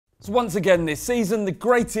So once again this season, the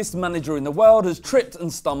greatest manager in the world has tripped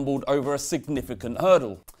and stumbled over a significant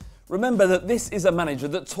hurdle. Remember that this is a manager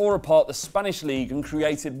that tore apart the Spanish league and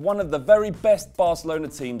created one of the very best Barcelona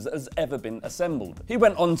teams that has ever been assembled. He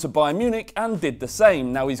went on to Bayern Munich and did the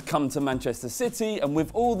same. Now he's come to Manchester City, and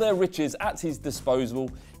with all their riches at his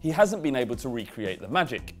disposal, he hasn't been able to recreate the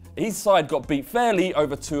magic. His side got beat fairly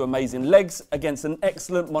over two amazing legs against an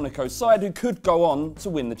excellent Monaco side who could go on to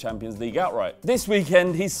win the Champions League outright. This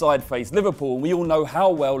weekend, his side faced Liverpool, and we all know how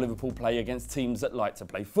well Liverpool play against teams that like to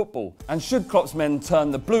play football. And should Klopp's men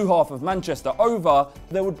turn the blue half of Manchester over,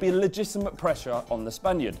 there would be legitimate pressure on the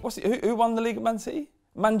Spaniard. Who won the league at Man City?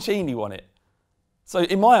 Mancini won it. So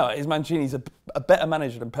in my eyes, Mancini's a better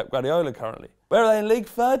manager than Pep Guardiola currently. Where are they in league?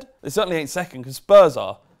 Third? They certainly ain't second because Spurs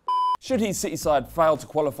are. Should his City side fail to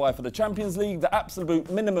qualify for the Champions League, the absolute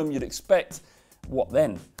minimum you'd expect, what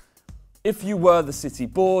then? If you were the City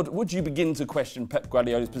board, would you begin to question Pep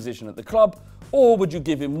Guardiola's position at the club, or would you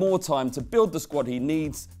give him more time to build the squad he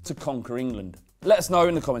needs to conquer England? Let us know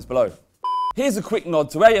in the comments below. Here's a quick nod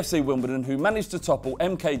to AFC Wimbledon, who managed to topple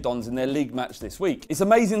MK Dons in their league match this week. It's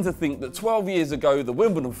amazing to think that 12 years ago, the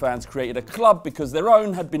Wimbledon fans created a club because their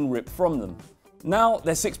own had been ripped from them. Now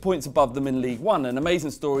they're 6 points above them in League One, an amazing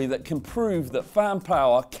story that can prove that fan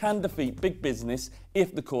power can defeat big business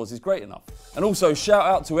if the cause is great enough. And also shout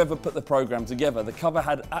out to whoever put the programme together. The cover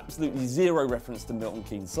had absolutely zero reference to Milton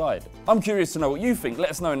Keynes' side. I'm curious to know what you think. Let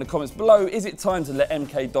us know in the comments below. Is it time to let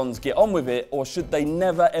MK Dons get on with it, or should they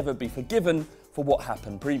never ever be forgiven for what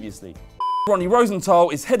happened previously? Ronnie Rosenthal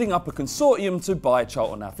is heading up a consortium to buy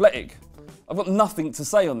Charlton Athletic. I've got nothing to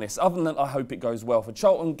say on this other than I hope it goes well for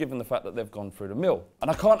Charlton, given the fact that they've gone through the mill.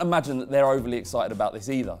 And I can't imagine that they're overly excited about this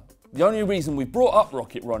either. The only reason we brought up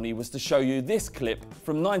Rocket Ronnie was to show you this clip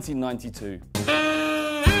from 1992.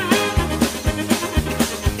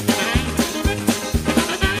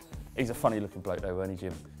 He's a funny looking bloke though, isn't he,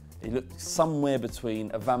 Jim? He looked somewhere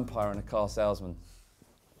between a vampire and a car salesman.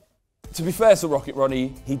 To be fair to Rocket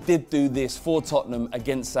Ronnie, he did do this for Tottenham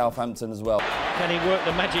against Southampton as well. Can he work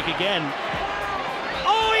the magic again?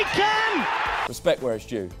 Oh, he can! Respect where it's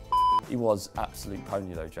due. He was absolute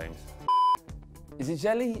pony though, James. Is it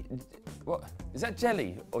Jelly? What? Is that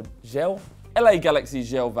Jelly or Jelle? LA Galaxy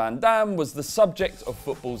Jelle Van Damme was the subject of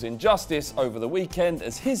football's injustice over the weekend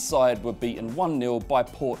as his side were beaten 1-0 by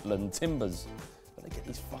Portland Timbers. Where do they get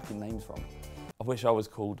these fucking names from? I wish I was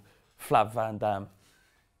called Flav Van Damme.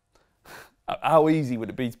 How easy would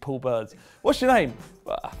it be to pull birds? What's your name?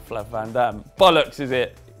 Flav Van Damme. Bollocks, is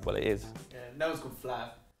it? Well, it is. Yeah, no one's called Flav.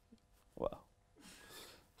 Well.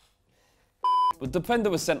 The defender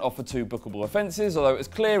was sent off for 2 bookable offences, although it was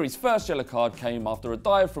clear his first yellow card came after a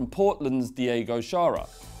dive from Portland's Diego Chara.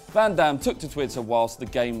 Van Damme took to Twitter whilst the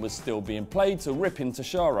game was still being played to rip into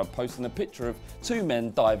Chara, posting a picture of 2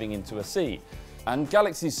 men diving into a sea. And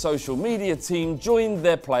Galaxy's social media team joined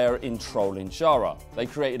their player in trolling Chara. They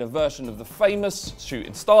created a version of the famous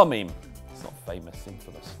shooting star meme. It's not famous,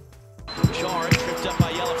 infamous. Chara tripped up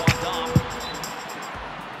by Jelle Van Damme.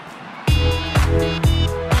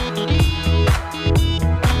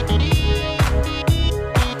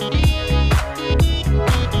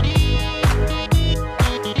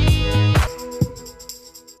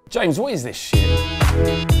 James, what is this shit?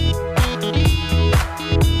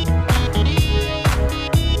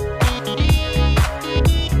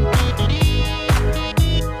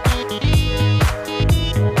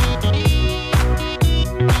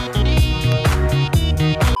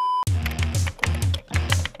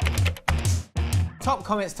 Top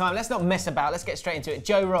comments time. Let's not mess about. Let's get straight into it.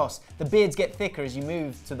 Joe Ross, the beards get thicker as you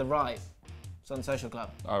move to the right. It's on Social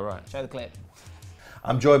Club. Oh, right. Show the clip.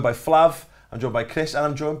 I'm joined by Flav, I'm joined by Chris, and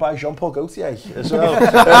I'm joined by Jean-Paul Gaultier as well.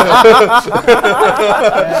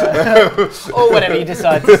 Or whatever you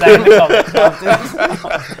decide to say in the comments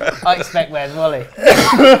afterwards. I expect where's Wally.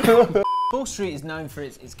 Ball Street is known for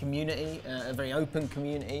its community, a very open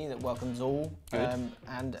community that welcomes all.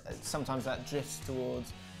 And sometimes that drifts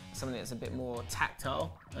towards something that's a bit more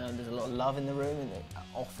tactile. There's a lot of love in the room, and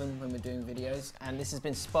often when we're doing videos. And this has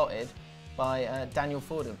been spotted by Daniel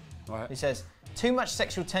Fordham, who says, too much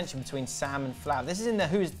sexual tension between Sam and Flav. This is in the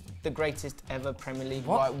Who's the Greatest Ever Premier League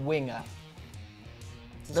right winger.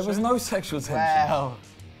 There was no sexual tension. Well.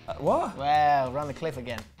 What? Well, run the clip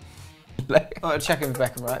again. Oh, check in with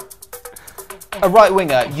Beckham, right? A right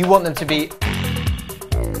winger, you want them to be...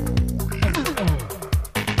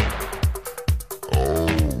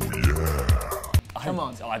 Come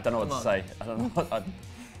on. I don't know what to say. I don't know what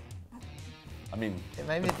I mean...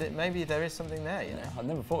 Maybe there is something there, you know? I've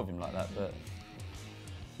never thought of him like that, but...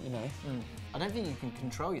 You know. I don't think you can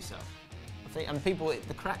control yourself. I And people,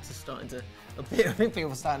 the cracks are starting to appear. I think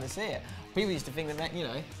people are starting to see it. People used to think that, you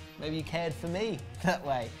know, maybe you cared for me that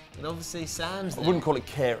way. But obviously Sam's there. I wouldn't call it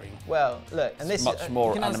caring. Well, look, and this much more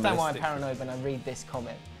you can understand why I'm animalistic. paranoid when I read this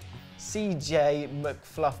comment. CJ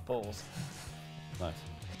McFluffballs. Nice.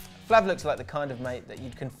 Flav looks like the kind of mate that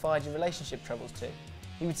you'd confide your relationship troubles to.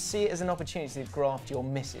 He would see it as an opportunity to graft your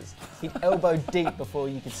missus. He'd elbow deep before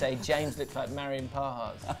you could say James looks like Marion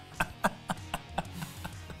Parhas.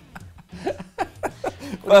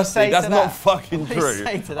 Firstly, that's not that? fucking What do you true.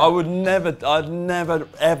 say to that? I'd never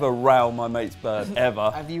ever rail my mate's bird,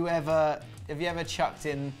 ever. Have you ever chucked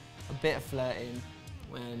in a bit of flirting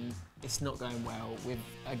when it's not going well with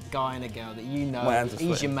a guy and a girl that you know, My hands are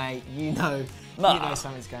he's sweating. your mate, you know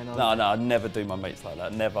something's going on? No, I'd never do my mates like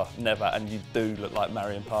that. Never. And you do look like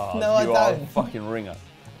Marion Parhas. No, I You are a don't. fucking ringer.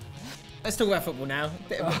 Let's talk about football now. A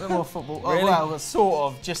bit more football. Really? Oh, well,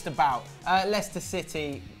 sort of, just about. Leicester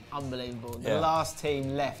City, unbelievable. The Yeah. last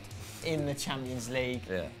team left in the Champions League.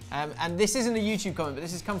 Yeah. And this isn't a YouTube comment, but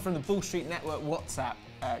this has come from the Bull Street Network WhatsApp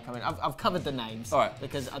comment. I've covered the names. All right.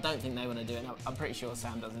 Because I don't think they want to do it. And I'm pretty sure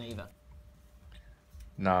Sam doesn't either.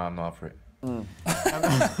 Nah, I'm not up for it.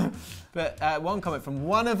 But one comment from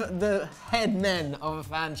one of the head men of a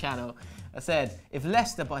fan channel said, if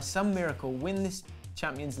Leicester by some miracle win this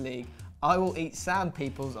Champions League, I will eat Sam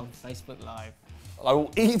Peoples on Facebook Live. I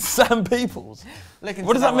will eat Sam Peoples. Look into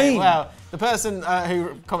What does that way. mean? Well, the person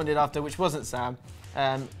who commented after, which wasn't Sam,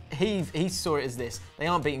 he saw it as this. They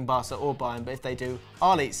aren't beating Barca or Bayern, but if they do,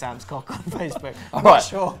 I'll eat Sam's cock on Facebook. I'm not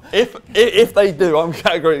sure. If they do, I'm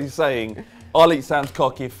categorically saying I'll eat Sam's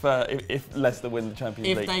cock if Leicester win the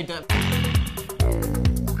Champions League. If they don't.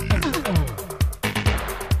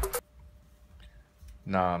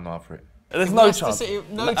 Nah, I'm not up for it. There's no Leicester chance. City,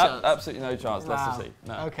 no chance? Absolutely no chance. Wow. Leicester City.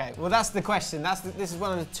 No. Okay, well that's the question. This is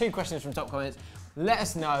one of the two questions from top comments. Let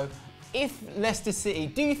us know, if Leicester City,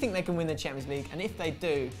 do you think they can win the Champions League? And if they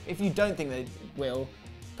do, if you don't think they will,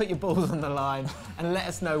 put your balls on the line and let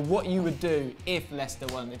us know what you would do if Leicester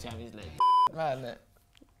won the Champions League. Right, isn't it?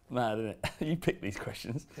 Mad, isn't it? You pick these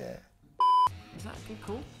questions. Yeah. Is that a good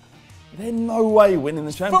call? They're no way winning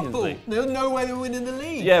the Champions Football. League. There's no way they're winning the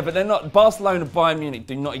league. Yeah, but they're not. Barcelona, Bayern Munich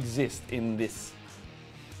do not exist in this.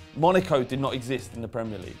 Monaco do not exist in the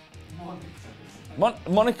Premier League.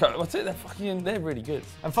 Monaco, what's it? They're really good.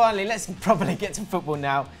 And finally, let's properly get to football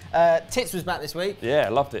now. Tits was back this week. Yeah,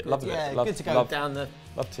 loved it. Loved Yeah, it. Loved, good to go loved, down the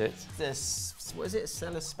Loved Tits. what is it?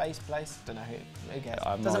 Cellar space place? Don't know who cares.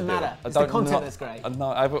 I have no Doesn't idea. matter. I It's the don't content know- that's great.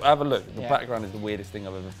 No, have a look. The Yeah. background is the weirdest thing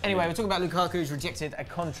I've ever. Anyway, we're talking about Lukaku, who's rejected a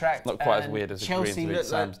contract. Not quite as and weird as Chelsea agreeing to eat look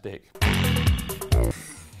Sam's dick.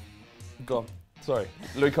 Go on. Sorry,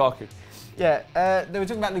 Lukaku. Yeah, they were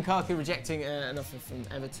talking about Lukaku rejecting an offer from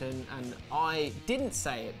Everton, and I didn't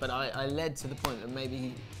say it, but I led to the point that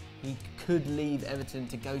maybe he could leave Everton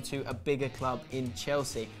to go to a bigger club in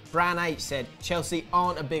Chelsea. Bran H said, Chelsea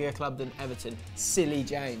aren't a bigger club than Everton. Silly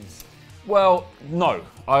James. Well, no,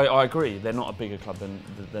 I agree. They're not a bigger club than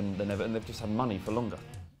Everton. They've just had money for longer.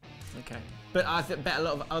 Okay. But I bet a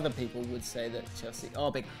lot of other people would say that Chelsea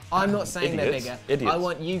are big. I'm not saying Idiots. they're bigger. Idiots. I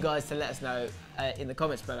want you guys to let us know in the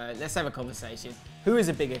comments below. Let's have a conversation. Who is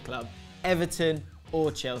a bigger club, Everton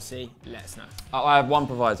or Chelsea? Let us know. I have one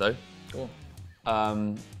proviso. Cool.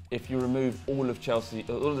 If you remove all of Chelsea,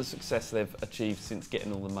 all of the success they've achieved since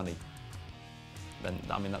getting all the money, then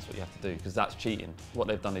I mean that's what you have to do, because that's cheating. What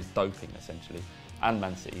they've done is doping essentially, and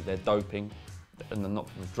Man City, they're doping, and they're not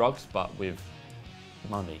with drugs, but with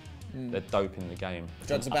money. They're doping the game.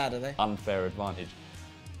 Drugs are bad, are they? Unfair advantage.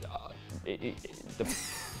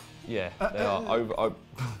 Yeah, they are over.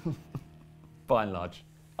 By and large,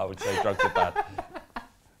 I would say drugs are bad.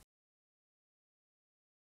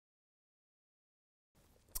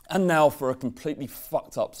 And now for a completely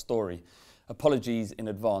fucked up story. Apologies in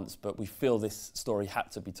advance, but we feel this story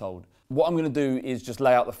had to be told. What I'm going to do is just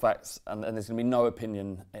lay out the facts, and there's going to be no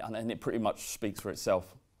opinion, and it pretty much speaks for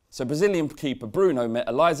itself. So Brazilian keeper Bruno met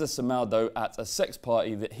Elisa Samaldo at a sex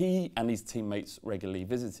party that he and his teammates regularly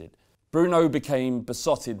visited. Bruno became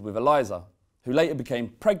besotted with Elisa, who later became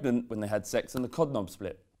pregnant when they had sex and the codnob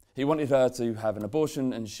split. He wanted her to have an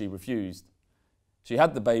abortion and she refused. She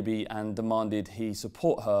had the baby and demanded he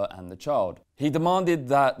support her and the child. He demanded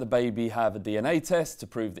that the baby have a DNA test to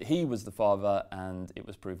prove that he was the father, and it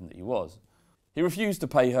was proven that he was. He refused to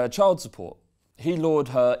pay her child support. He lured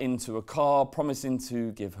her into a car, promising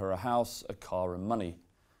to give her a house, a car and money.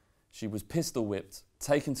 She was pistol whipped,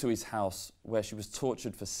 taken to his house, where she was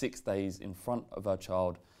tortured for 6 days in front of her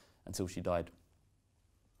child until she died.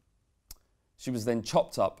 She was then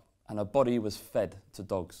chopped up and her body was fed to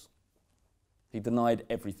dogs. He denied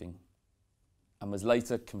everything. and was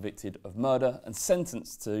later convicted of murder and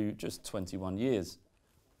sentenced to just 21 years.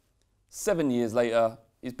 7 years later,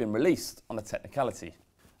 he's been released on a technicality.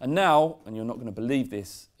 And now, and you're not going to believe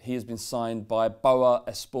this, he has been signed by Boa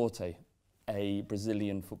Esporte, a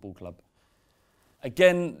Brazilian football club.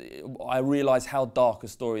 Again, I realise how dark a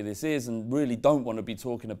story this is and really don't want to be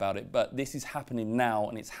talking about it, but this is happening now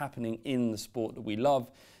and it's happening in the sport that we love.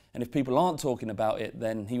 And if people aren't talking about it,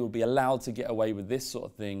 then he will be allowed to get away with this sort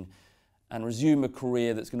of thing and resume a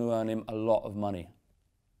career that's going to earn him a lot of money.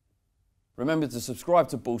 Remember to subscribe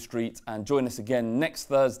to Ball Street and join us again next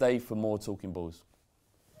Thursday for more Talking Balls.